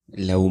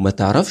لو ما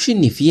تعرفش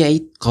ان في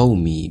عيد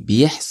قومي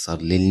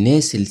بيحصل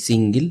للناس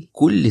السينجل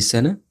كل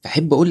سنة،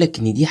 فحب اقولك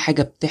ان دي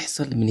حاجة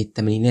بتحصل من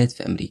الثمانينات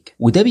في امريكا،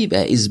 وده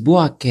بيبقى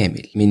اسبوع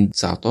كامل من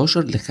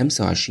 19 ل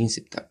 25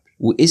 سبتمبر،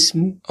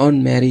 واسمه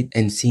Unmarried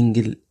and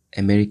Single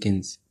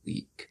Americans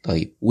Week.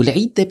 طيب،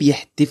 والعيد ده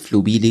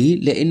بيحتفلوا بيه ليه؟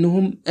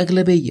 لانهم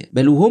اغلبية،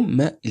 بل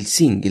وهم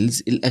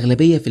السينجلز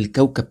الاغلبية في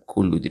الكوكب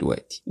كله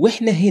دلوقتي.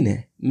 واحنا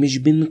هنا مش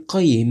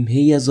بنقيم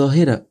هي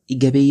ظاهرة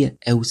ايجابية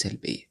او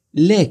سلبية،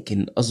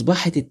 لكن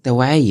أصبحت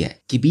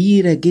التوعية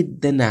كبيرة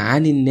جدا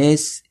عن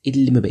الناس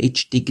اللي ما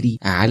بقتش تجري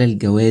على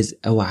الجواز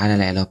أو على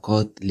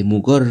العلاقات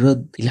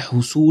لمجرد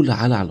الحصول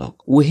على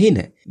علاقة.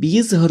 وهنا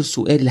بيظهر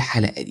سؤال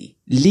الحلقة دي: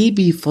 ليه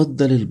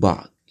بيفضل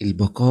البعض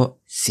البقاء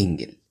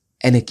سينجل؟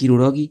 أنا كيلو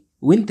راجي،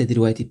 وانت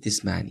دلوقتي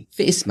بتسمعني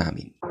فاسمع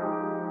مني.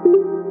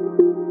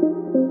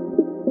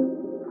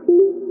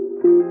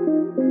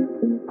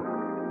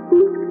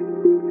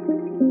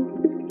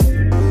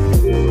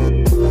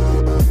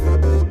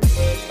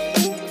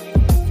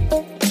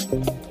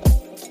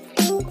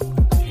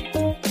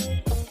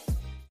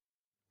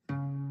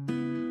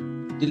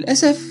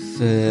 للأسف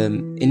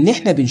إن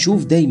إحنا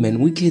بنشوف دايما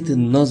وجهة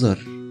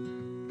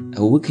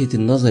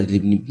النظر اللي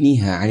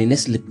بنبنيها عن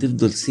الناس اللي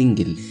بتفضل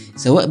سينجل،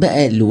 سواء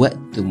بقى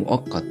لوقت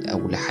مؤقت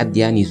أو لحد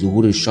يعني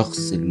ظهور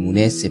الشخص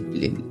المناسب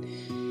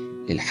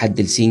للحد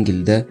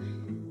السينجل ده،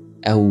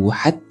 أو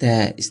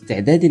حتى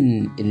استعداد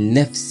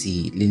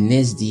النفسي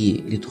للناس دي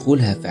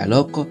لدخولها في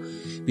علاقة.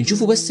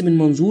 بنشوفه بس من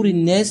منظور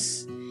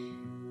الناس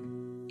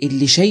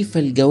اللي شايفة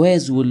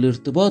الجواز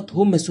والارتباط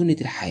هم سنة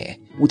الحياة،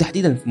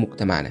 وتحديدا في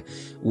مجتمعنا،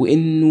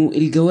 وإنه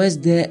الجواز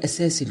ده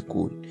أساس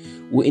الكون،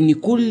 وإن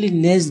كل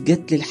الناس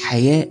جت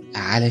للحياة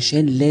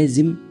علشان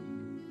لازم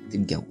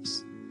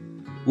تتجوز،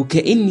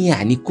 وكأن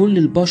يعني كل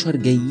البشر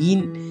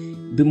جايين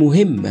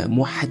بمهمة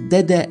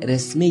محددة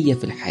رسمية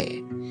في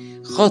الحياة،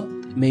 خط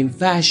ما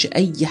ينفعش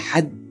أي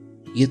حد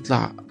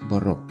يطلع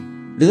براه.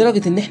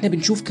 لدرجة إن إحنا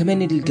بنشوف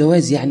كمان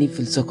الجواز يعني في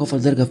الثقافة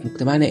لدرجة في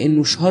مجتمعنا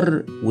إنه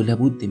شر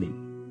ولابد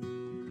منه،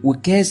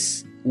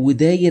 وكاس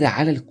وداير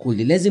على الكل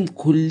لازم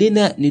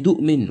كلنا ندوق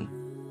منه.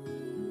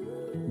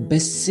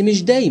 بس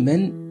مش دايما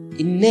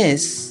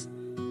الناس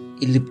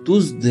اللي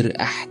بتصدر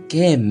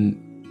أحكام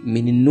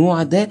من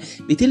النوع ده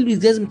بتلبس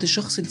جزمة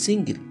الشخص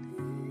السنجل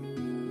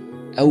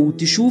أو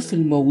تشوف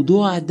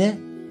الموضوع ده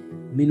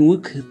من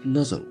وجهة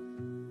نظره.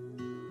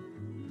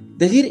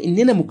 ده غير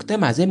إننا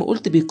مجتمع زي ما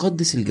قلت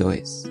بيقدس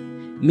الجواز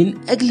من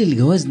أجل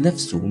الجواز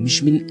نفسه،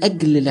 مش من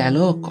أجل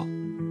العلاقة،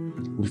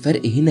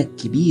 والفرق هنا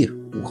كبير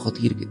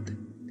وخطير جدا.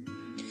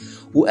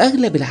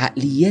 وأغلب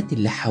العقليات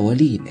اللي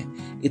حوالينا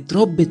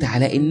اتربت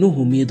على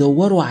إنهم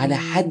يدوروا على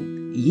حد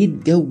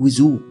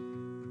يتجوزوه،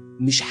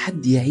 مش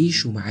حد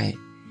يعيشوا معاه،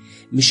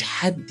 مش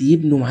حد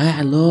يبنوا معاه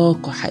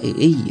علاقة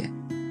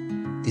حقيقية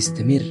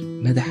تستمر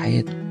مدى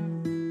حياته،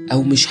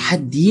 أو مش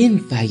حد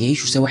ينفع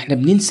يعيشوا سوا. احنا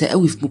بننسى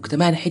قوي في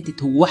مجتمعنا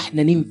حتة هو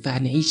احنا ننفع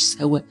نعيش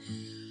سوا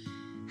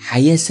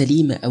حياة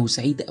سليمة أو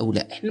سعيدة أو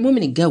لا، احنا المهم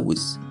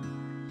نتجوز.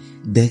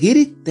 ده غير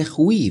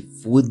التخويف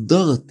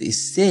والضغط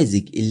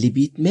الساذج اللي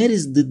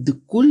بيتمارس ضد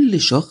كل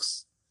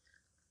شخص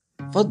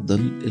فضل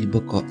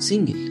البقاء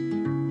سينجل،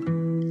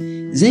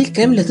 زي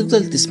الكلام اللي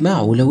هتفضل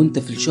تسمعه لو انت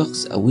في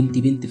الشخص او انت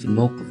بنت في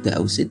الموقف ده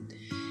او ست.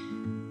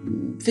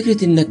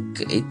 فكرة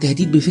انك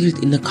التهديد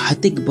بفكرة انك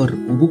هتكبر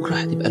وبكرة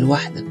هتبقى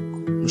لوحدك،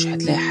 مش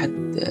هتلاقي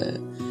حد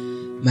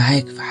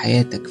معاك في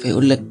حياتك،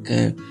 فيقولك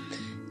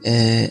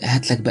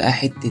هاتلك بقى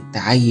حتة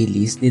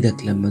عيل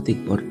يسندك لما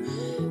تكبر،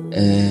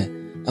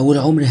 او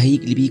العمر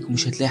هيجلي بيك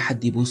ومش هتلاقي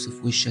حد يبص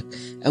في وشك،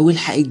 او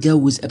الحق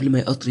اتجوز قبل ما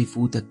القطر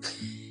يفوتك.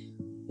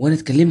 وانا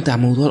اتكلمت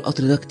عن موضوع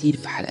القطر ده كتير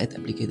في حلقات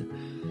قبل كده.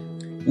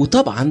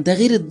 وطبعا ده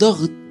غير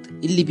الضغط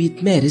اللي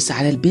بيتمارس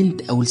على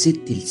البنت او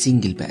الست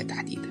السنجل بقى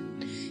تحديدا،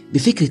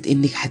 بفكرة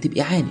انك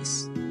هتبقي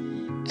عانس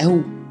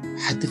او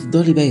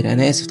هتفضلي بايرة،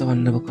 انا اسف طبعا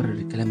انا بكرر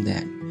الكلام ده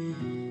يعني،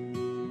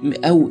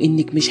 او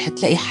انك مش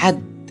هتلاقي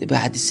حد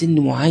بعد سن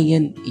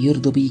معين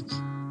يرضى بيكي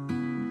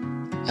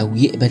او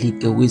يقبل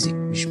يتجوزك.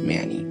 مش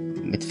يعني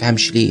ما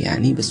تفهمش ليه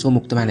يعني، بس هو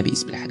مجتمعنا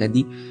بيقيس بالحاجات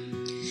دي.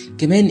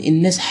 كمان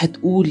الناس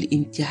هتقول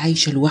انت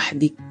عايشة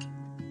لوحدك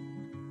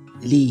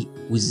ليه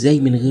وازاي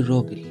من غير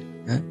راجل،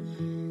 ها؟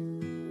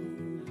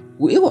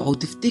 واوعوا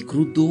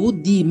تفتكروا الضغوط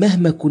دي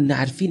مهما كنا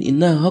عارفين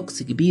انها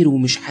هجص كبير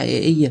ومش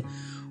حقيقية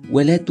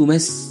ولا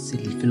تمثل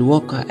في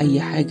الواقع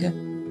اي حاجة،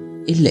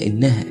 الا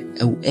انها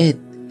اوقات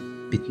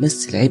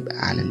بتمثل عبء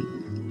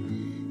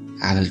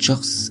على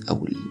الشخص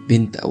او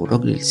البنت او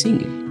الراجل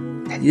السنجل،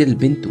 تحديدا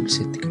البنت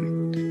والست.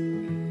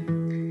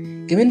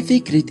 كمان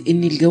فكرة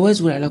ان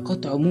الجواز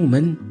والعلاقات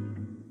عموما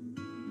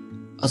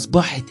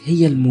اصبحت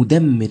هي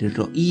المدمر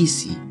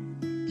الرئيسي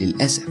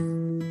للأسف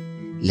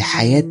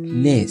لحياة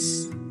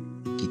ناس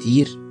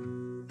كتير،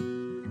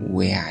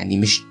 ويعني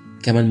مش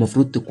كمان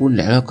المفروض تكون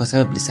العلاقة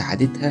سبب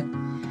لسعادتها.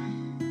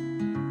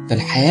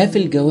 فالحياة في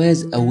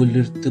الجواز او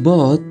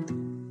الارتباط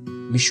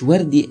مش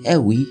وردي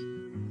قوي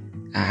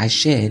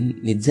عشان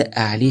نتزق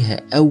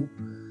عليها او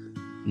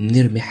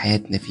نرمي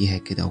حياتنا فيها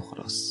كده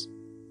وخلاص.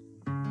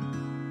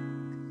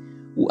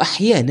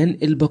 وأحيانا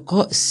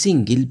البقاء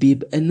السنجل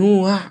بيبقى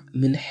نوع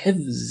من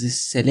حفظ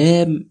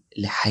السلام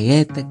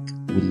لحياتك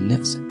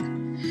ولنفسك،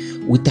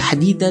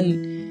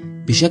 وتحديدا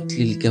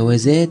بشكل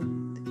الجوازات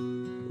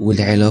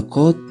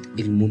والعلاقات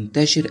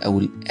المنتشر أو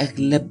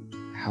الأغلب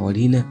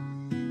حوالينا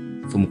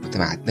في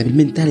مجتمعاتنا،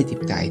 بالمنتاليتي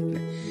بتاعتنا،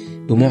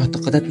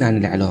 بمعتقداتنا عن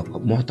العلاقة،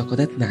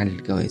 بمعتقداتنا عن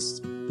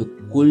الجواز،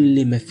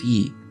 بكل ما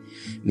فيه،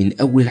 من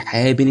أول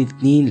الحياة بين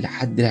اتنين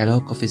لحد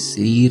العلاقة في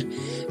السرير،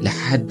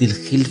 لحد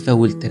الخلفة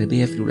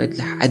والتربية في الولاد،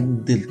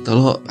 لحد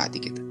الطلاق بعد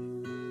كده.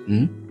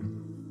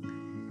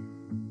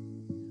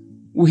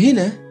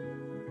 وهنا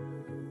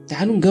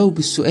تعالوا نجاوب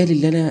السؤال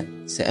اللي أنا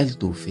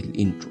سألته في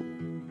الانترو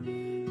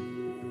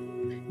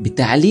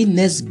بتاع ليه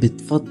الناس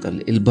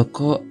بتفضل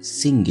البقاء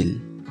سينجل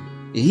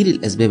غير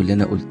الأسباب اللي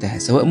أنا قلتها،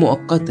 سواء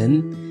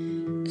مؤقتا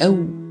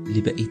أو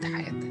لبقية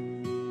حياتها.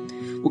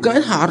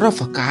 وكمان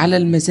هعرفك على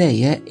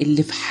المزايا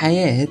اللي في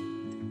حياة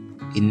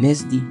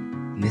الناس دي،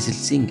 الناس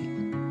السينجل.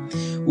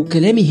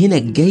 وكلامي هنا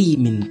جاي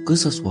من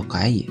قصص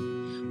واقعية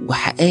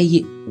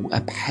وحقائق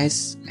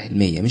وأبحاث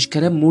علمية، مش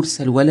كلام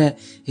مرسل ولا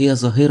هي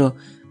ظاهرة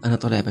أنا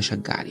طالع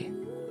بشجع عليها.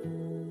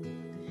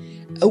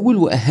 أول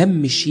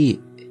وأهم شيء،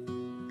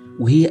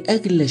 وهي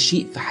أغلى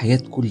شيء في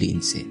حياة كل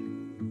إنسان،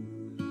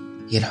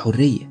 هي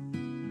الحرية.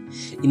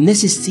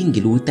 الناس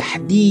السينجل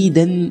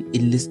وتحديدا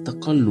اللي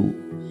استقلوا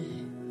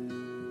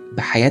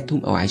بحياتهم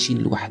أو عايشين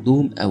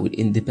لوحدهم، أو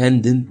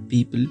الاندبندنت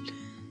بيبل،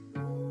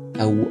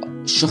 أو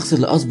الشخص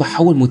اللي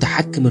أصبح هو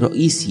المتحكم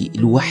الرئيسي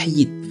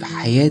الوحيد في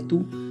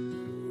حياته،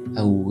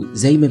 أو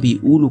زي ما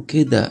بيقولوا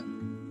كده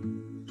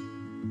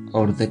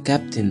are the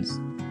captains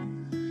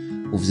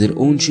of their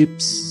own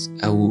ships،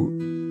 أو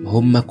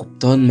هم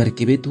قبطان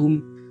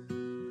مركبتهم.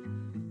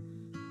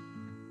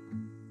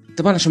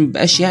 طبعا عشان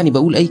مبقاش يعني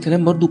بقول أي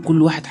كلام، برضو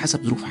كل واحد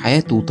حسب ظروف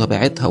حياته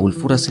وطبيعتها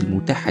والفرص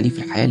المتاحة ليه في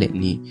الحياة،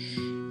 لأن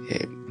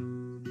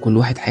كل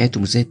واحد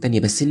حياته مش زي التانية.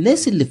 بس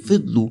الناس اللي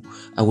فضلوا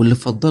أو اللي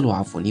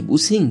فضلوا يبقوا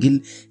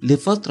سينجل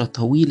لفترة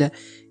طويلة،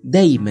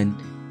 دايما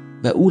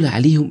بقول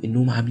عليهم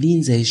إنهم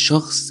عاملين زي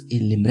الشخص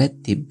اللي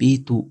مرتب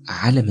بيته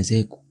على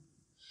مزاجه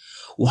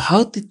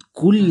وحاطط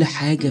كل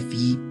حاجة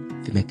فيه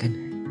في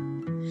مكانها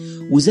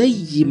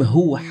وزي ما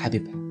هو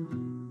حاببها،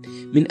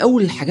 من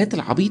أول الحاجات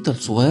العبيطة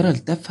الصغيرة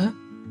التافهة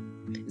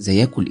زي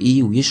ياكل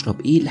إيه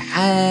ويشرب إيه،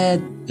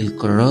 لحد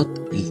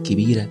القرارات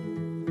الكبيرة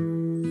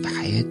في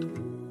حياته.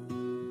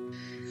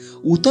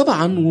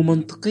 وطبعا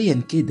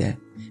ومنطقيا كده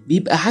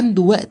بيبقى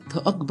عنده وقت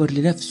أكبر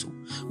لنفسه.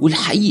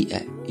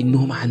 والحقيقة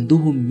إنهم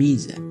عندهم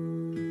ميزة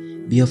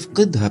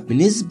بيفقدها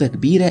بنسبة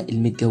كبيرة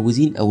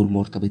المتجوزين أو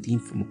المرتبطين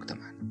في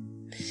مجتمعنا،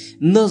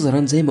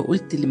 نظرا زي ما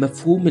قلت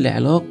لمفهوم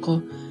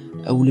العلاقة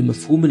أو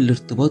لمفهوم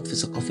الارتباط في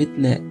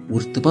ثقافتنا،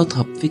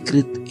 وارتباطها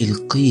بفكرة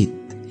القيد،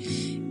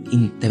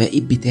 انت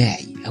بقيت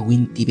بتاعي أو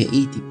انت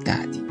بقيتي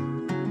بتاعتي.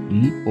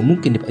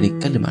 وممكن نبقى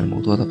نتكلم عن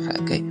الموضوع ده في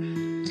حلقة جاية.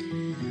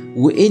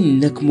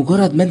 وإنك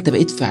مجرد ما انت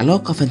بقيت في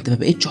علاقة فانت ما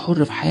بقيتش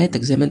حر في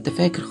حياتك زي ما انت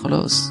فاكر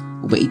خلاص،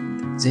 وبقيت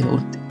زي ما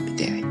قلت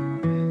بتاعي.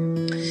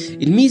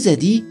 الميزة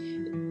دي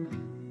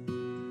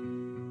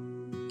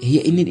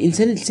هي ان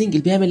الانسان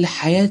السنجل بيعمل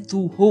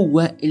لحياته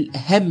هو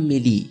الاهم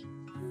ليه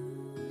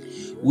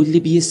واللي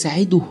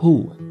بيسعده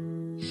هو،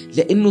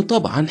 لانه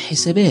طبعا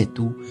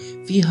حساباته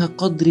فيها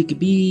قدر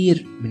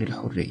كبير من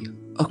الحرية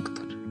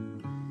اكتر،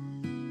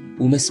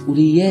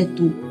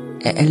 ومسؤولياته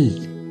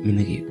اقل من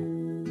غيره،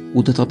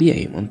 وده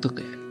طبيعي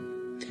منطقي.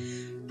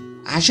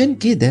 عشان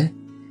كده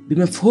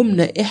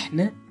بمفهومنا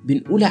احنا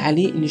بنقول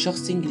عليه ان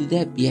شخص سنجل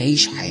ده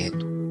بيعيش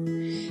حياته،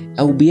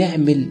 او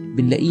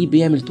بنلاقيه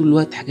بيعمل طول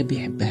الوقت حاجات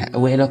بيحبها،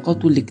 او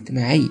علاقاته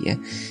الاجتماعية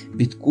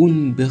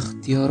بتكون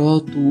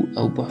باختياراته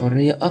او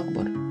بحرية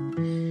اكبر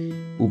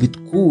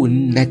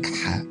وبتكون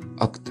ناجحة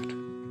اكتر.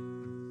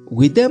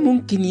 وده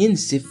ممكن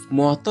ينسف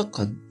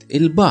معتقد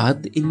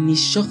البعض ان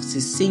الشخص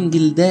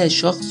السنجل ده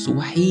شخص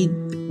وحيد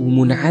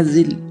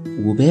ومنعزل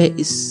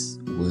وبائس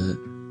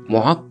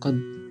ومعقد.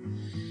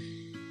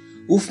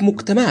 وفي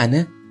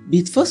مجتمعنا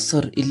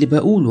بيتفسر اللي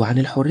بقوله عن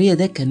الحرية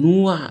ده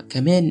كنوع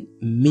كمان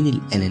من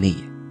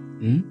الأنانية.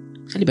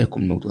 خلي بالكم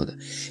من الموضوع ده،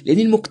 لأن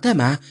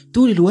المجتمع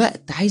طول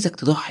الوقت عايزك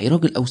تضحي،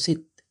 راجل أو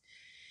ست.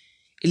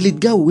 اللي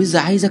اتجوز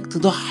عايزك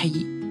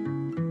تضحي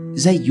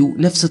زيه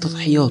نفس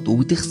تضحياته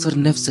وتخسر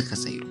نفس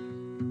خسائره،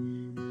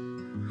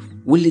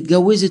 واللي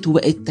اتجوزت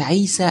وبقت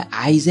تعيسة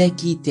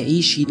عايزاكي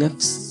تعيشي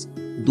نفس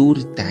دور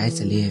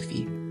التعاسة اللي هي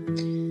فيه،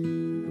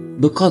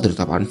 بقدر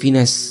طبعا في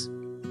ناس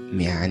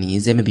يعني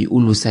زي ما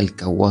بيقولوا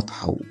سالكة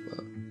وواضحة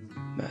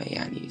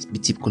يعني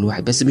بتسيب كل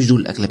واحد، بس مش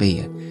دول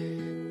الأغلبية.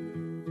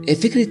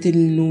 فكرة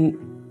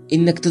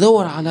إنك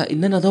تدور على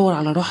إن أنا أدور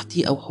على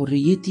راحتي أو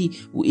حريتي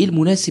وإيه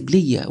المناسب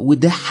ليا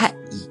وده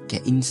حقي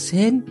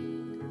كإنسان،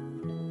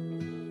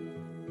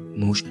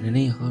 مش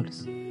أنانية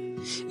خالص.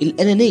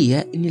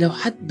 الأنانية إن لو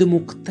حد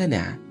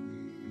مقتنع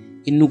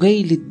إنه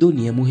جاي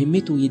للدنيا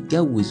مهمته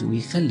يتجوز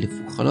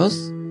ويخلف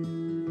وخلاص،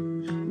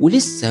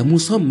 ولسه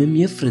مصمم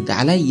يفرض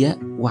عليا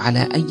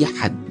وعلى أي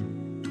حد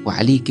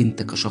وعليك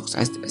أنت كشخص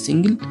عايز تبقى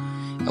سنجل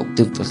أو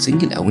تفضل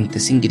سنجل أو أنت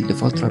سنجل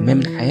لفترة ما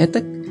من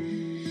حياتك،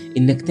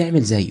 انك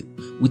تعمل زيه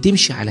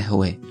وتمشي على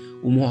هواه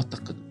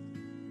ومعتقده.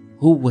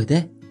 هو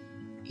ده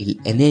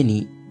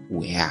الأناني،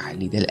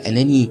 ويعني ده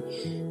الأناني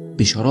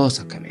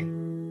بشراسة كمان.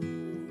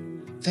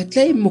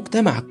 فتلاقي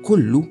المجتمع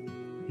كله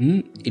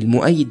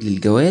المؤيد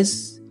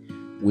للجواز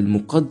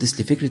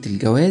والمقدس لفكرة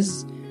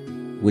الجواز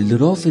واللي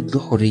رافض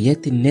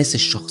لحريات الناس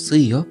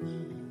الشخصية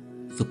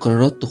في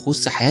قرارات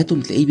تخص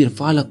حياتهم، تلاقيه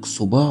بيرفع لك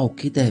صباعه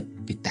كده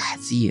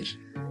بالتحذير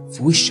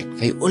في وشك،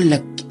 فيقول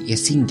لك يا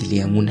سينجل،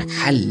 يا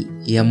منحل،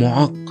 يا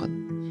معقد،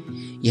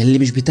 يا اللي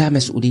مش بتاع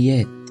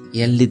مسؤوليات،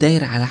 يا اللي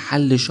داير على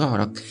حل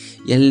شعرك،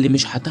 يا اللي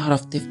مش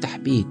هتعرف تفتح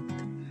بيت.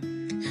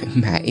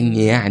 مع ان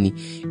يعني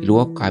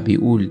الواقع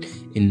بيقول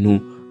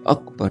انه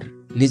اكبر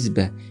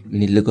نسبة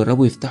من اللي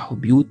جربوا يفتحوا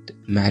بيوت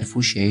ما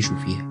عرفوش يعيشوا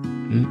فيها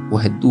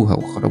وهدوها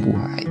وخربوها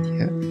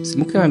عادي. بس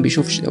المجتمع ما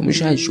بيشوفش ده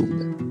ومش عايز يشوف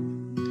ده.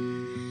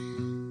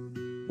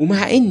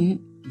 ومع ان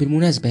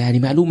بالمناسبة يعني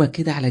معلومة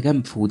كده على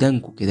جنب في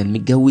ودانكو كده،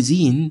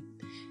 المتجوزين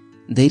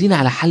دايرين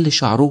على حل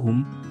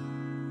شعرهم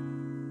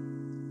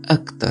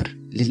اكتر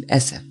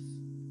للأسف،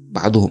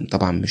 بعضهم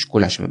طبعا مش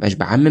كل عشان مبقاش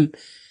بعمم،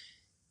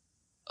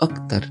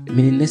 اكتر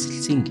من الناس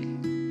السنجل.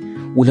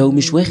 ولو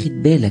مش واخد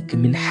بالك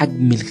من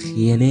حجم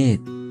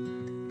الخيانات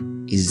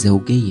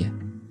الزوجية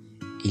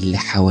اللي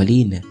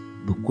حوالينا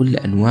بكل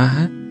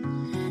انواعها،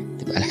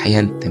 تبقى الحقيقة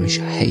انت مش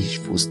عايش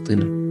في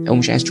وسطنا او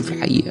مش عايز تشوف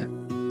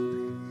الحقيقة.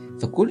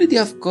 فكل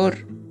دي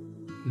افكار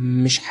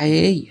مش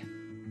حقيقية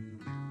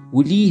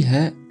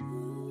وليها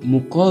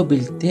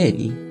مقابل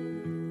تاني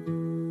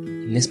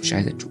الناس مش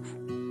عايزة تشوفه.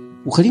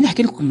 وخليني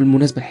احكي لكم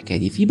بالمناسبة الحكاية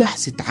دي. في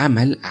بحث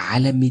اتعمل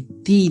على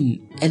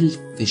 200,000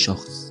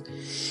 شخص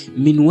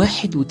من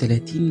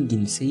 31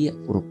 جنسية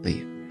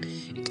أوروبية.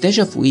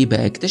 اكتشفوا ايه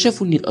بقى؟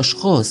 اكتشفوا ان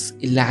الاشخاص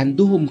اللي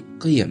عندهم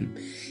قيم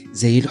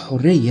زي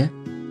الحرية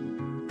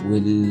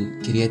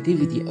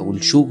والكرياتيفيتي او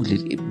الشغل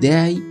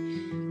الابداعي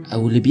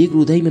او اللي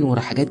بيجروا دايما ورا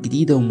حاجات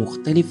جديدة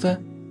ومختلفة،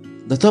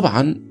 ده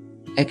طبعا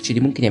اكشلي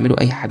ممكن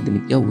يعملوا اي حد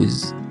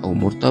متجوز او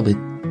مرتبط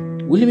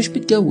واللي مش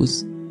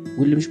متجوز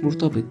واللي مش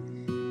مرتبط.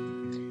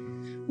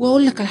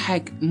 واقول لك على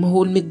حاجة، ما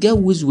هو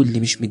المتجوز واللي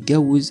مش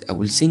متجوز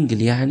او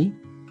السنجل يعني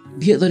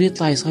بيقدر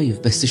يطلع يصيف،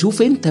 بس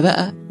شوف انت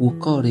بقى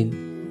وقارن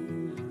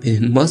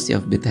بين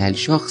المصيف بتاع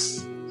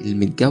الشخص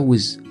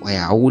المتجوز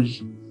ويعول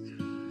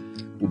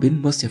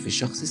وبين مصيف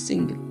الشخص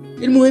السنجل.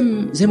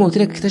 المهم زي ما قلت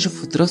لك، اكتشفوا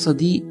في الدراسة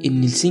دي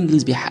ان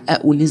السنجلز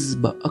بيحققوا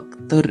نسبة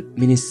اكتر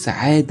من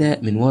السعادة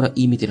من وراء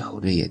قيمة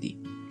الحرية دي.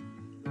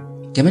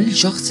 كمان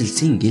الشخص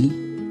السنجل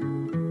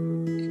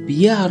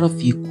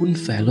بيعرف يكون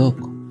في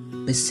علاقة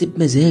بس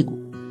بمزاجه،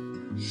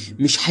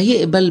 مش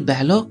هيقبل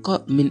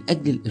بعلاقة من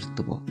اجل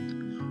الارتباط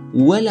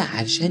ولا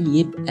علشان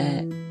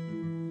يبقى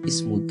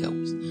اسمه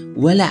اتجوز،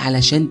 ولا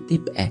علشان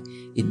تبقى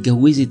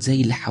اتجوزت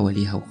زي اللي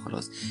حواليها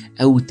وخلاص،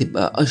 او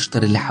تبقى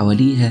اشطر اللي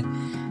حواليها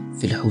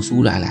في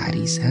الحصول على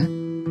عريسها،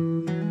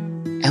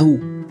 او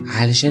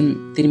علشان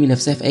ترمي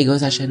نفسها في اي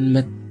جواز عشان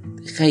ما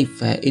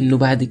خايفة انه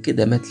بعد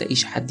كده ما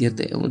تلاقيش حد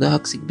يرضى. وده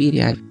هكس كبير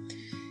يعني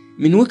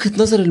من وجهة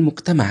نظر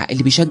المجتمع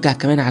اللي بيشجع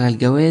كمان على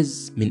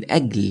الجواز من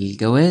اجل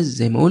الجواز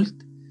زي ما قلت،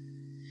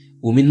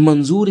 ومن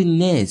منظور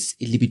الناس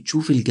اللي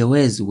بتشوف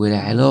الجواز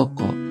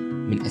والعلاقة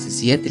من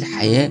اساسيات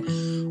الحياة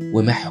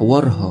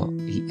ومحورها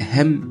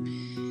الأهم.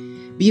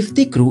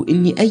 بيفتكروا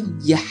إن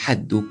أي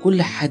حد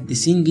وكل حد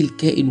سينجل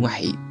كائن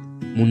وحيد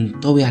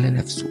منطوي على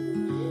نفسه،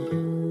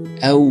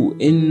 أو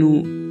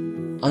إنه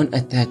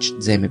unattached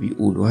زي ما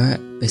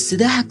بيقولوا. بس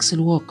ده عكس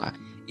الواقع.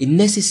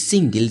 الناس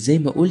السينجل زي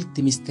ما قلت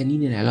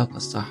مستنين العلاقة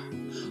الصح،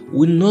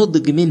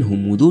 والناضج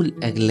منهم ودول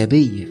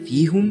أغلبية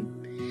فيهم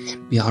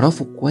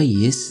بيعرفوا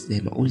كويس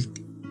زي ما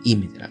قلت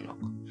قيمة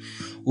العلاقة،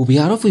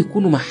 وبيعرفوا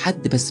يكونوا مع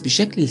حد بس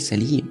بشكل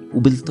سليم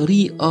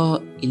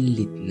وبالطريقة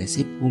اللي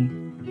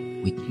تناسبهم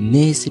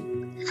وتناسب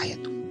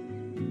حياتهم.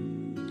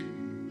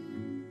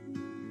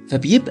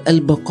 فبيبقى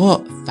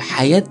البقاء في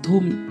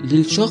حياتهم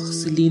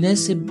للشخص اللي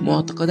يناسب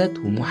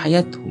معتقداتهم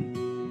وحياتهم،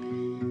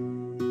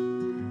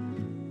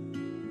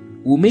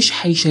 ومش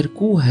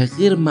هيشاركوها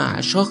غير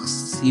مع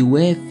شخص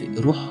يوافق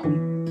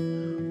روحهم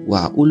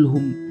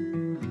وعقولهم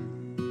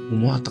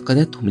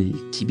ومعتقداتهم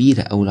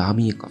الكبيرة أو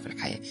العميقة في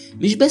الحياة،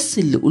 مش بس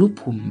اللي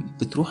قلوبهم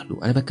بتروح له.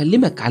 أنا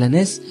بكلمك على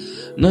ناس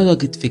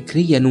نضجت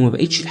فكريا وما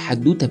بقيتش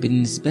الحدوتة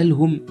بالنسبة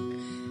لهم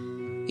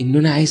إنه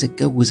أنا عايز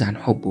أتجوز عن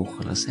حب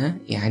وخلاص.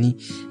 يعني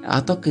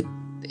أعتقد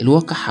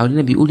الواقع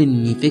حوالينا بيقول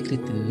إن فكرة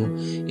إنه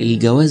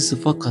الجواز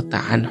فقط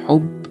عن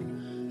حب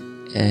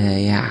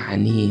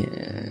يعني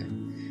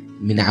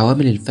من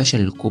عوامل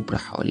الفشل الكبرى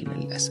حوالينا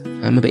للأسف.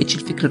 فما بقيتش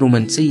الفكرة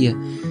رومانسية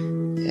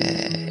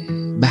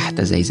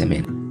بحتة زي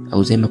زمان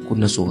أو زي ما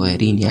كنا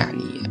صغيرين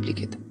يعني قبل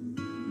كده.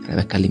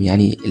 أنا بتكلم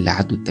يعني اللي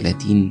عدوا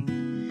 30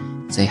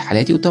 زي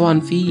حالاتي، وطبعا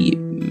في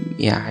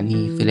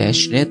يعني في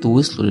العشرات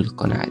ووصلوا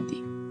للقناعة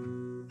دي.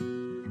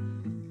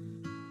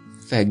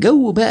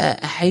 فجو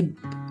بقى أحب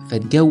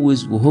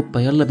فاتجوز وهوبا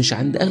يلا مش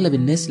عند أغلب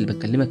الناس اللي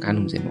بكلمك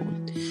عنهم زي ما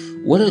قلت.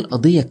 ولا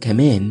القضية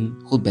كمان،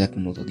 خد بالك من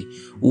النقطة دي،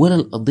 ولا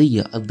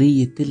القضية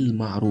قضية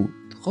المعروض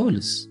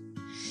خالص،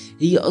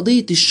 هي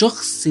قضية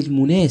الشخص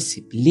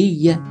المناسب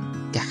ليا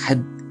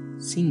كحد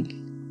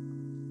سينجل.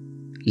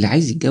 اللي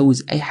عايز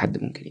يتجوز اي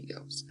حد ممكن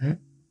يتجوز.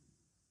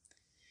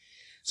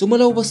 ثم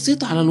لو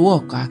بصيت على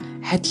الواقع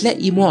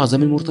هتلاقي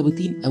معظم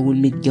المرتبطين او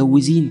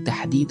المتجوزين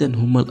تحديدا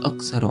هم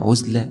الاكثر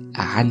عزلة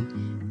عن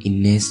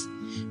الناس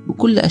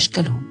بكل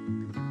اشكالهم.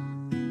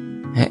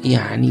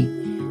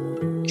 يعني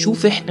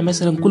شوف احنا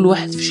مثلا كل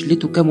واحد في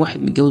شلته كام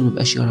واحد متجوز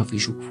مبقاش يعرف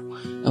يشوفه،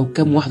 او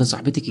كام واحدة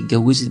صاحبتك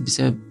اتجوزت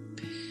بسبب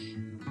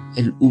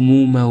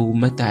الأمومة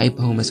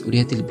ومتاعبها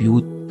ومسؤوليات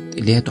البيوت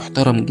اللي هي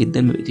تحترم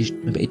جدا ما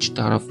بقتش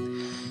تعرف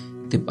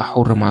تبقى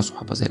حرة مع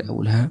صحابها زي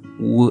الأول.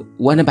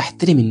 وأنا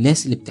بحترم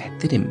الناس اللي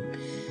بتحترم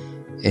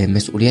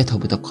مسؤولياتها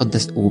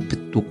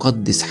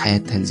وبتقدس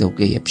حياتها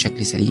الزوجية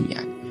بشكل سليم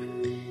يعني.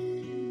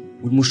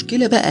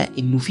 والمشكلة بقى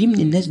إنه في من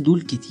الناس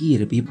دول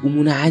كتير بيبقوا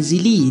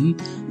منعزلين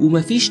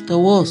ومفيش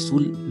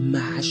تواصل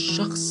مع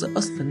الشخص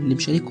أصلا اللي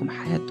مشاركهم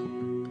حياتهم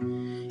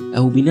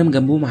أو بينام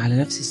جنبهم على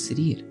نفس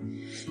السرير.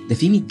 ده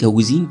في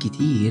متجوزين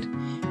كتير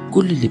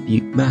كل اللي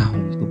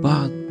بيجمعهم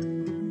ببعض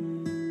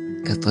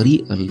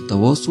كطريقة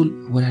للتواصل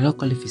هو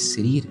العلاقة اللي في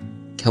السرير،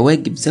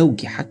 كواجب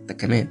زوجي حتى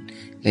كمان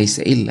ليس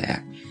إلا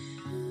يعني.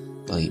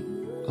 طيب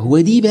هو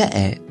دي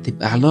بقى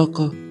تبقى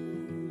علاقة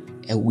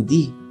أو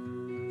دي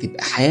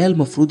تبقى حياة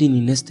المفروض إن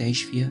الناس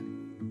تعيش فيها؟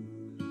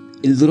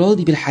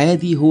 الراضي بالحياة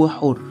دي هو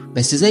حر،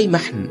 بس زي ما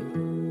احنا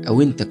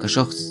أو انت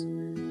كشخص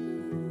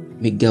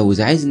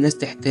متجوز عايز الناس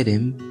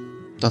تحترم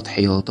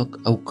تضحياتك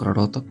أو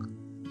قراراتك،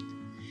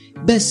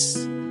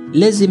 بس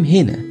لازم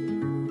هنا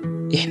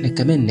احنا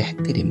كمان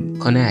نحترم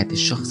قناعة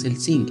الشخص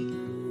السينجل.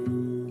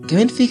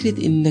 كمان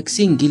فكرة انك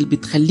سينجل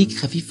بتخليك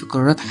خفيف في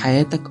قرارات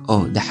حياتك،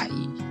 ده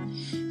حقيقي.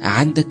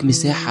 عندك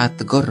مساحة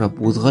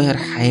تجرب وتغير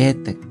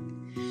حياتك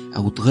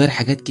او تغير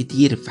حاجات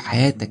كتير في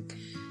حياتك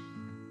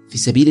في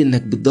سبيل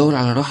انك بتدور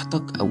على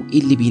راحتك او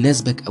ايه اللي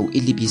بيناسبك او ايه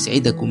اللي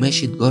بيسعدك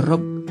وماشي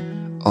تجرب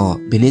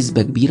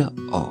بنسبة كبيرة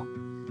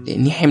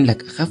لان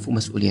حملك اخف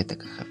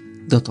ومسؤولياتك اخف،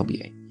 ده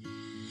طبيعي.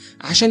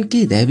 عشان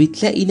كده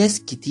بتلاقي ناس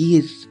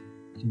كتير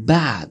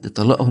بعد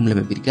طلاقهم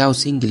لما بيرجعوا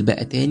سينجل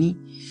بقى تاني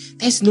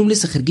تحس انهم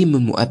لسه خارجين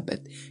من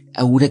مؤبد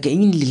او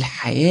راجعين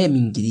للحياة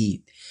من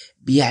جديد،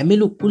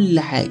 بيعملوا كل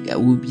حاجة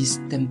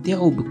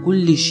وبيستمتعوا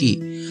بكل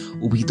شيء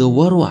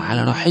وبيدوروا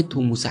على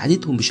راحتهم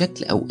وسعادتهم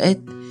بشكل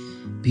اوقات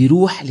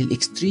بيروح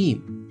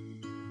للإكستريم.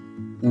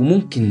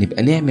 وممكن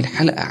نبقى نعمل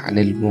حلقة عن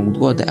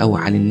الموضوع ده او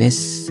عن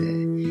الناس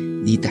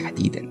دي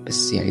تحديدا،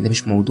 بس يعني ده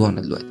مش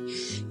موضوعنا دلوقتي.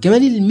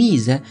 كمان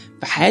الميزة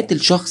في حياة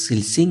الشخص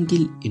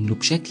السينجل انه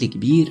بشكل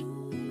كبير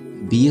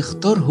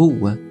بيختار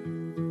هو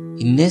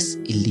الناس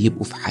اللي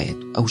يبقوا في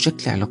حياته او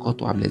شكل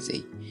علاقاته عاملة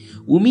ازاي،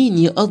 ومين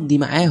يقضي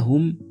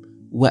معاهم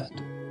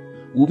وقته،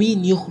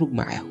 ومين يخرج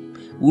معاهم،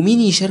 ومين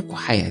يشاركوا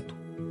حياته،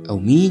 او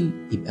مين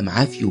يبقى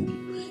معاه في يومه،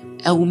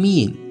 او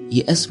مين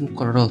يقسموا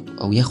قراراته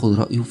او ياخد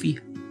رأيه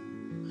فيها.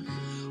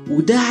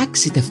 وده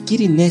عكس تفكير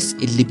الناس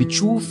اللي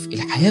بتشوف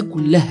الحياة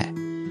كلها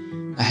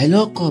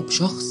علاقة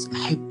بشخص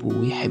أحبه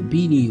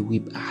ويحبيني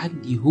ويبقى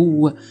عندي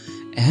هو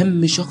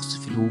أهم شخص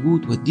في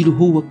الوجود واديله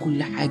هو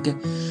كل حاجة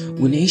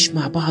ونعيش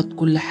مع بعض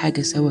كل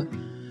حاجة سوا.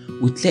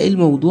 وتلاقي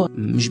الموضوع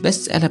مش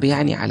بس قلب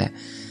يعني على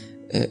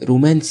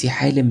رومانسي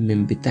حالم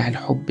من بتاع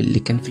الحب اللي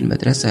كان في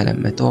المدرسة،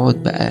 لما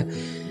تقعد بقى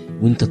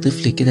وانت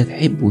طفل كده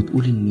تحب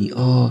وتقول اني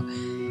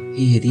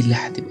هي دي اللي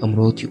هتبقى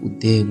مراتي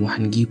قدام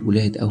وهنجيب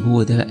ولاد، او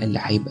هو ده بقى اللي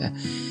هيبقى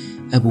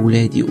ابو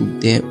ولادي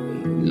قدام.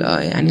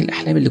 لا، يعني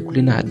الأحلام اللي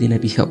كلنا عدينا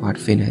بيها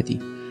وعارفينها دي.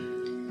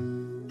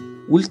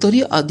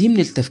 والطريقة دي من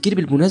التفكير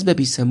بالمناسبة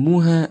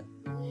بيسموها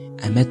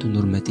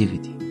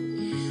أماتونورماتيفيتي.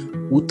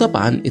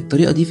 وطبعا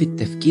الطريقة دي في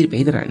التفكير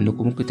بعيدا عن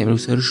انكم ممكن تعملوا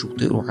سيرش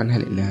وتقروا عنها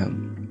لأنها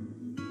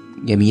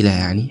جميلة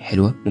يعني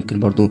حلوة، ممكن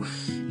برضو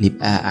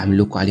نبقى أعمل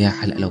لكم عليها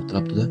حلقة لو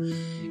طلبتوا ده.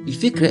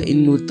 الفكرة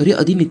انه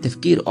الطريقة دي من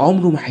التفكير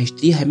عمره ما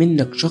هيشتريها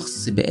منك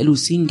شخص بقاله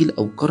سينجل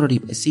او قرر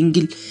يبقى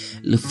سينجل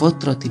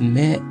لفترة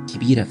ما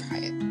كبيرة في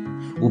حياته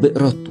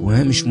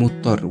وبإرادته، مش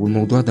مضطر.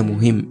 والموضوع ده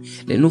مهم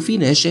لأنه في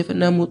ناس شايفة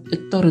أنها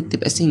اضطرت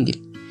تبقى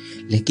سينجل،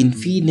 لكن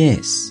في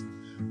ناس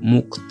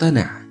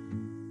مقتنع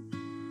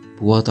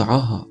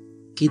بوضعها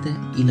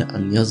كده إلى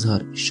أن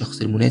يظهر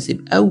الشخص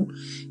المناسب أو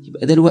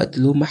يبقى ده الوقت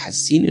اللي هم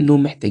حاسين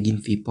أنهم محتاجين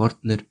فيه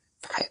بارتنر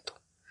في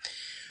حياتهم.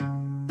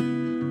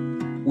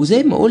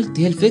 وزي ما قلت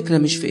هي الفكرة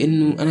مش في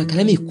أنه أنا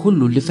كلامي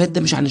كله اللي فات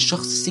ده مش عن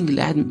الشخص السينجل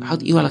اللي قاعد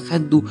حاطط إيه على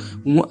خده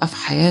وموقف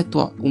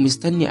حياته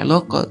ومستني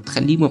علاقة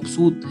تخليه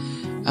مبسوط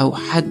او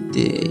حد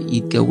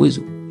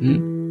يتجوزه،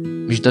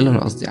 مش ده اللي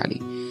انا قصدي عليه.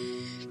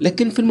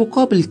 لكن في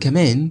المقابل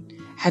كمان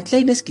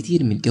هتلاقي ناس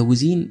كتير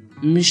متجوزين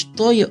مش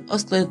طايق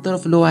اصلا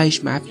الطرف اللي هو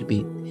عايش معاه في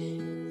البيت،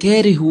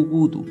 كاره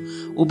وجوده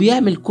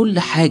وبيعمل كل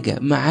حاجة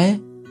معاه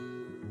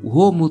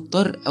وهو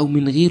مضطر او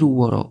من غيره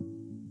وراه،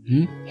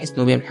 حس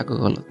انه بيعمل حاجة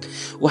غلط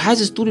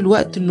وحاسس طول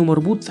الوقت انه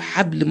مربوط في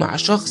حبل مع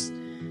شخص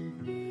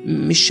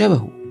مش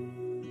شبهه،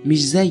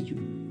 مش زيه،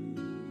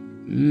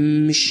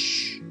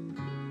 مش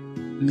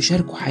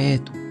مشاركه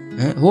حياته،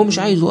 هو مش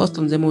عايزه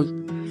اصلا زي ما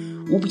قلت.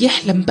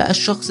 وبيحلم بقى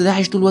الشخص ده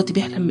عايش طول الوقت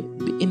بيحلم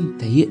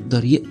بامتى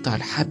يقدر يقطع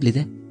الحبل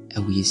ده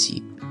او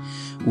يسيب.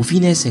 وفي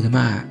ناس يا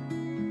جماعة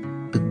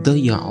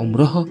بتضيع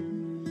عمرها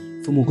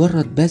في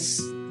مجرد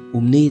بس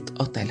أمنية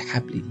قطع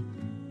الحبل دي.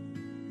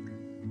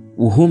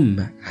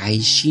 وهم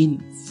عايشين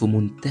في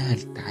منتهى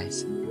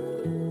التعاسة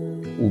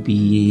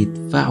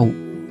وبيدفعوا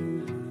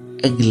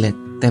أغلى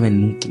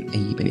تمن ممكن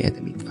أي بني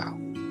آدم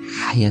يدفعه،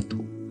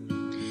 حياتهم.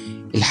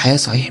 الحياة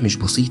صحيح مش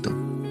بسيطة،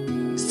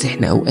 بس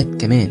احنا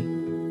أوقات كمان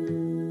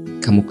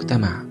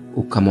كمجتمع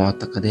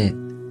وكمعتقدات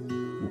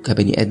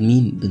وكبني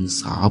آدمين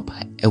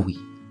بنصعبها قوي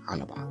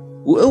على بعض.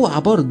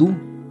 واوعى برضو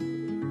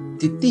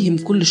تتهم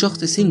كل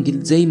شخص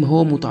سينجل زي ما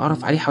هو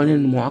متعارف عليه حوالين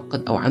انه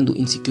معقد او عنده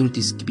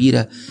انسيكيورتيز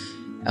كبيرة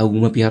او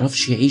ما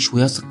بيعرفش يعيش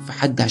ويثق في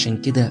حد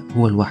عشان كده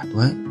هو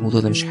لوحده.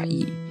 الموضوع ده مش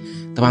حقيقي.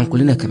 طبعا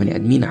كلنا كبني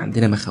ادمين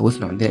عندنا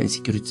مخاوفنا وعندنا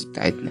انسيكيورتيز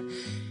بتاعتنا،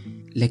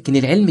 لكن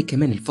العلم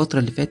كمان الفترة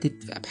اللي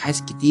فاتت في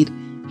ابحاث كتير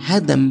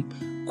هدم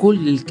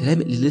كل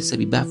الكلام اللي لسه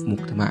بيباع في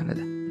مجتمعنا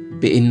ده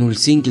بانه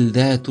السينجل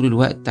ده طول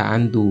الوقت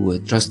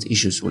عنده تراست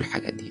ايشوز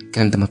والحاجات دي.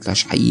 الكلام ده ما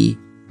طلعش حقيقي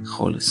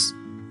خالص.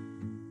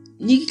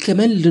 نيجي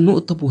كمان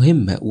لنقطة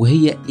مهمة،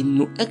 وهي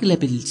انه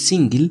اغلب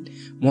السينجل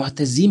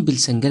معتزين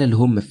بالسنجلة اللي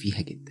هم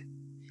فيها جدا.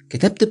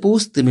 كتبت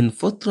بوست من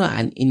فترة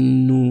عن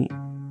انه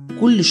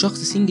كل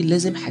شخص سينجل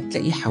لازم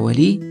هتلاقي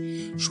حواليه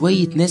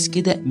شوية ناس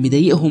كده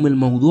مضايقهم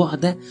الموضوع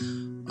ده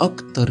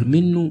اكتر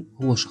منه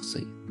هو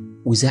شخصيا،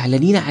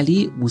 وزعلانين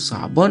عليه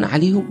وصعبان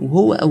عليهم،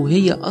 وهو او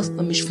هي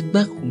اصلا مش في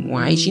دماغهم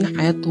وعايشين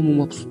حياتهم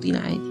ومبسوطين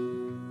عادي.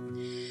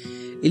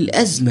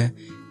 الازمة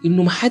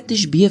انه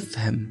محدش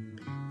بيفهم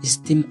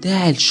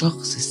استمتاع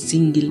الشخص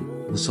السنجل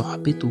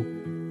وصحبته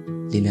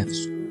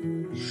لنفسه،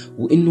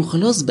 وانه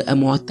خلاص بقى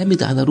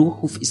معتمد على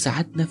روحه في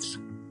اسعاد نفسه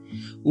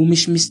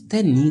ومش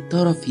مستني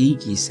طرف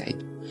يجي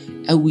يسعده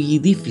او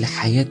يضيف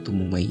لحياته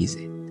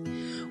مميزات.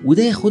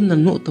 وده ياخدنا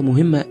لنقطة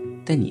مهمة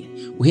تانية،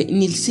 وهي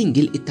ان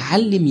السنجل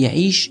اتعلم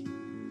يعيش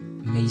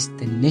ما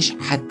يستناش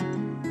حد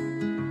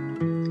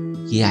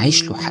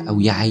يعيش له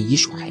او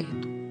يعيشه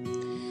حياته.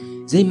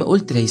 زي ما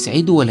قلت، لا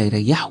يسعده ولا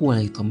يريحه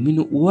ولا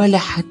يطمنه ولا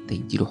حتى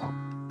يديله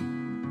حب.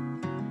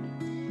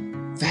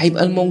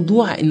 فهيبقى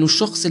الموضوع انه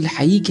الشخص اللي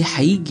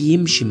هيجي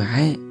يمشي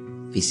معاه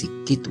في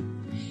سكته،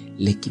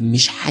 لكن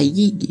مش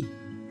هيجي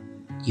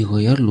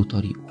يغير له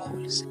طريقه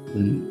خالص.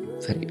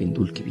 والفرق بين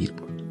دول كبير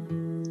برضه.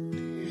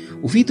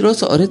 وفي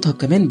دراسة قريتها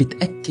كمان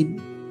بتأكد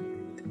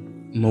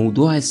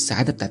موضوع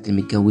السعادة بتاعت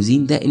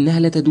المتجوزين ده انها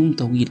لا تدوم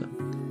طويلا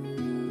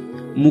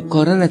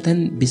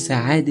مقارنة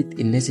بسعادة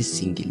الناس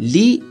السنجل.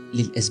 ليه؟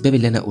 للأسباب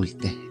اللي أنا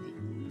قلتها دي.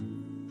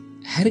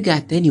 هرجع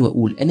تاني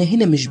وأقول أنا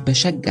هنا مش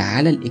بشجع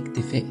على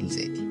الاكتفاء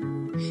الذاتي،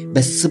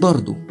 بس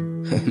برضو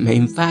ما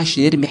ينفعش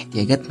نرمي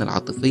احتياجاتنا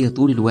العاطفية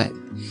طول الوقت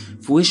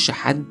في وش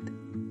حد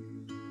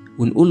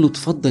ونقول له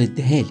تفضل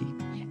اديهالي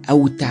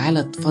أو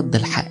تعالى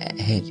تفضل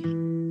حققها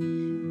لي.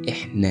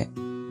 احنا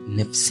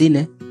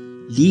نفسنا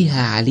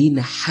ليها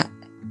علينا حق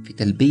في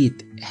تلبية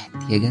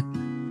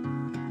احتياجاتنا،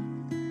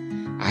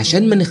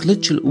 عشان ما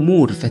نخلطش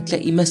الأمور.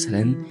 فتلاقي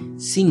مثلا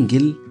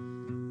سينجل،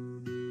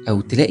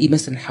 أو تلاقي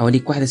مثلا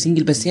حواليك واحدة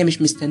سينجل بس هي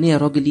مش مستنية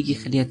راجل يجي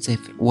يخليها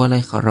تسافر ولا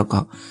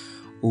يخرجها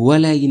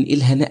ولا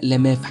ينقلها نقلة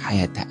ما في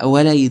حياتها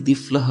ولا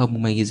يضيف لها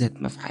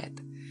مميزات ما في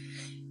حياتها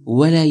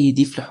ولا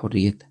يضيف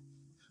لحريتها.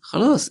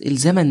 خلاص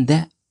الزمن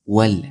ده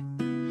ولا،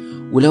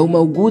 ولو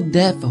موجود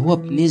ده فهو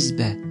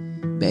بنسبة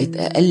بقت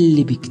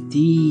أقل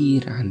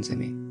بكتير عن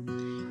زمان.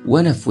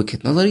 وأنا في وجهة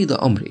نظري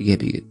ده أمر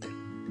إيجابي جدا.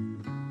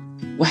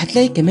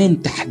 وهتلاقي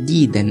كمان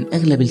تحديدا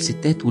أغلب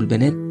الستات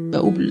والبنات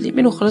بقوا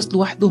بيعملوا خلاص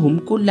لوحدهم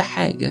كل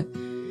حاجة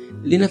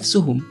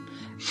لنفسهم،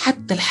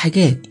 حتى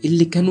الحاجات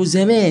اللي كانوا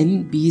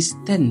زمان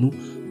بيستنوا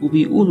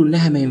وبيقولوا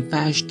إنها ما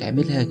ينفعش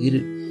تعملها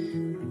غير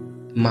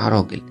مع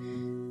راجل،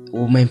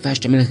 وما ينفعش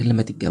تعملها غير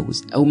لما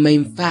تتجوز، أو ما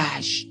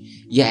ينفعش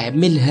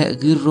يعملها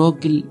غير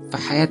راجل في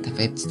حياتها،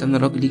 فهي بتستنى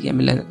الراجل يجي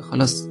يعملها.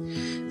 خلاص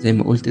زي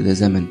ما قلت ده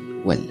زمن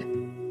ولا.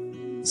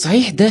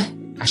 صحيح ده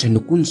عشان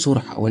نكون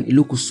صراحة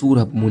وانقلكوا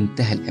الصورة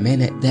بمنتهى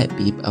الأمانة، ده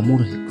بيبقى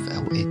مرهق في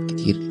أوقات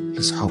كتير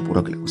لصحابه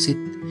راجل أو ست،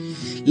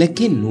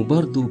 لكنه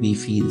برضو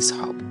بيفيد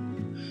صحابه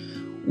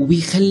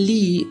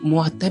وبيخليه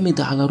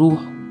معتمد على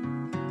روحه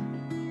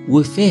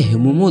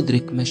وفاهم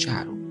ومدرك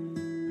مشاعره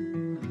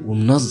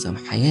ومنظم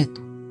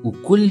حياته.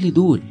 وكل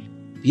دول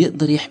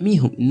بيقدر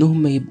يحميهم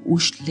إنهم ما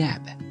يبقوش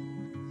لعبة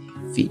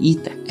في إيد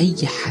أي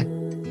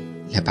حد،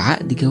 لا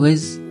بعقد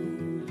جواز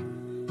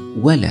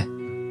ولا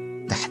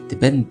تحت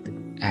بند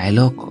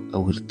علاقة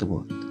أو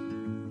ارتباط.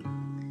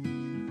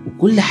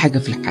 وكل حاجة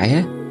في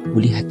الحياة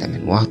وليها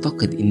تمن.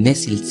 واعتقد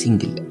الناس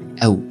السنجل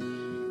أو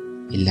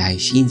اللي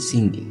عايشين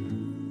سنجل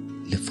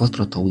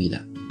لفترة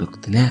طويلة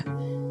باقتناع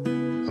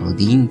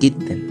راضيين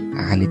جدا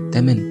عن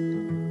التمن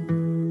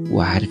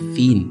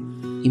وعارفين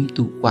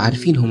قيمته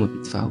وعارفين هما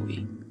بيدفعوا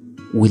ايه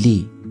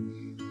وليه.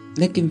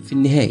 لكن في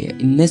النهاية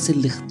الناس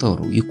اللي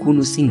اختاروا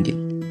يكونوا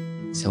سنجل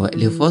سواء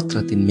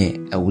لفترة ما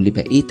أو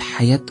لبقية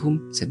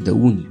حياتهم،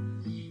 صدقوني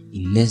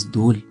الناس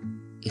دول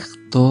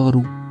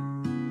اختاروا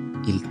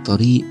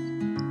الطريق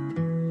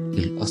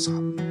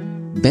الأصعب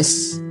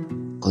بس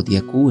قد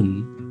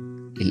يكون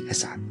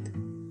الأسعد،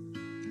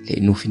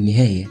 لأنه في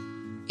النهاية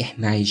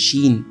إحنا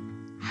عايشين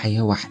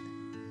حياة واحدة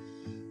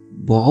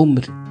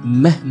بعمر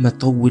مهما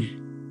طول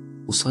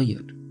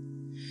قصير.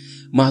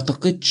 ما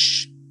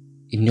أعتقدش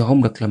إن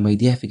عمرك لما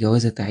يضيع في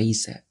جوازة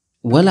تعيسة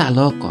ولا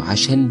علاقة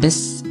عشان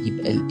بس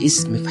يبقى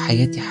الاسم في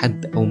حياتي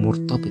حد أو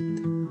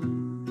مرتبط.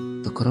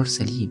 ده قرار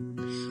سليم،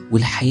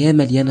 والحياة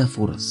مليانة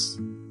فرص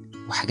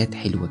وحاجات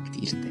حلوة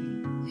كتير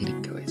تانية غير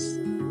الجواز.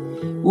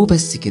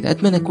 وبس كده،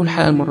 أتمنى تكون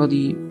الحلقة المرة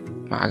دي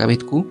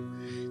عجبتكم.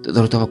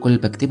 تقدروا تابعوا كل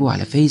اللي بكتبه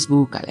على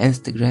فيسبوك، على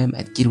انستجرام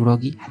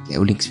 @كيروراجي،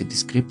 هتلاقوا لينكس في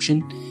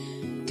الديسكريبشن.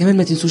 كمان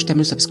ما تنسوش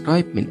تعملوا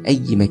سبسكرايب من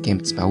أي مكان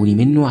بتسمعوني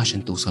منه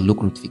عشان توصل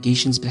لكم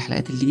نوتيفيكيشنز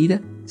بالحلقات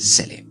الجديدة.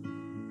 سلام.